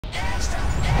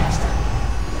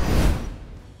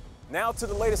Now to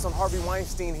the latest on Harvey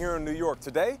Weinstein here in New York.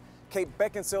 Today, Kate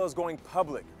Beckinsale is going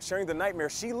public, sharing the nightmare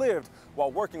she lived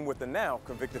while working with the now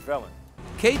convicted felon.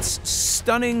 Kate's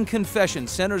stunning confession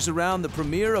centers around the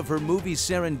premiere of her movie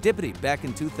Serendipity back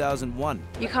in 2001.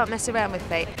 You can't mess around with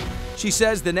fate. She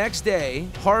says the next day,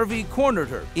 Harvey cornered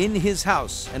her in his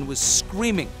house and was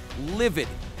screaming, livid,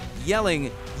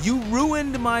 yelling, "You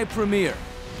ruined my premiere."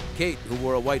 Kate, who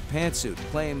wore a white pantsuit,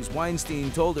 claims Weinstein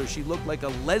told her she looked like a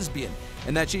lesbian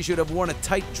and that she should have worn a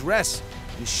tight dress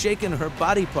and shaken her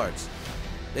body parts.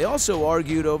 They also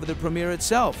argued over the premiere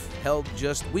itself, held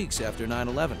just weeks after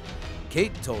 9/11.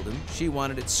 Kate told him she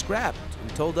wanted it scrapped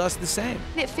and told us the same.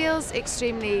 It feels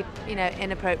extremely,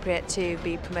 inappropriate to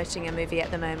be promoting a movie at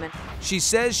the moment. She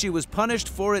says she was punished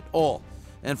for it all,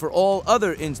 and for all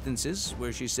other instances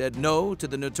where she said no to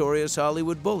the notorious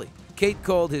Hollywood bully. Kate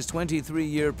called his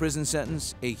 23-year prison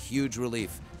sentence a huge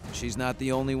relief. She's not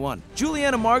the only one.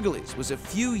 Juliana Margulies was a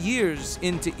few years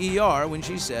into ER when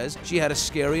she says she had a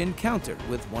scary encounter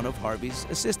with one of Harvey's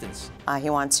assistants.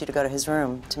 He wants you to go to his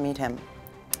room to meet him.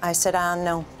 I said,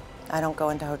 no, I don't go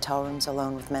into hotel rooms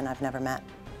alone with men I've never met.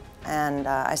 And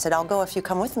I said, I'll go if you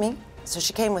come with me. So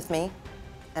she came with me,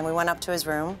 and we went up to his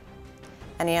room,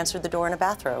 and he answered the door in a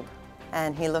bathrobe.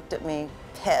 And he looked at me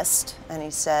pissed, and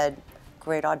he said,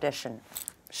 "Great audition.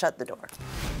 Shut the door."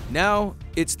 Now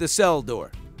it's the cell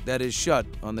door that is shut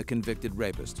on the convicted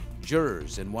rapist.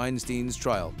 Jurors in Weinstein's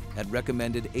trial had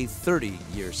recommended a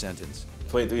 30-year sentence.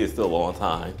 23 is still a long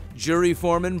time. Jury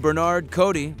foreman Bernard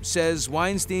Cody says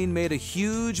Weinstein made a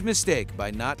huge mistake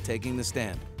by not taking the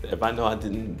stand. If I know I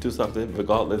didn't do something,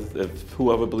 regardless if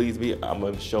whoever believes me, I'm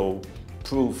going to show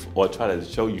proof or try to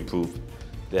show you proof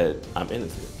that I'm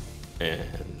innocent. And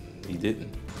he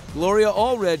didn't. Gloria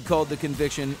Allred called the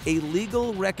conviction a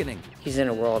legal reckoning. He's in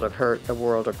a world of hurt, a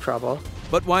world of trouble.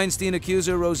 But Weinstein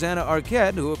accuser Rosanna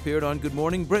Arquette, who appeared on Good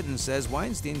Morning Britain, says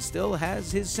Weinstein still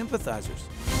has his sympathizers.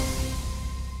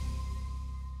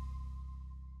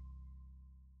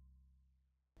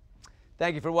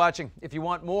 Thank you for watching. If you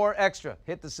want more extra,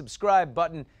 hit the subscribe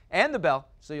button and the bell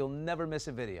so you'll never miss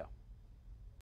a video.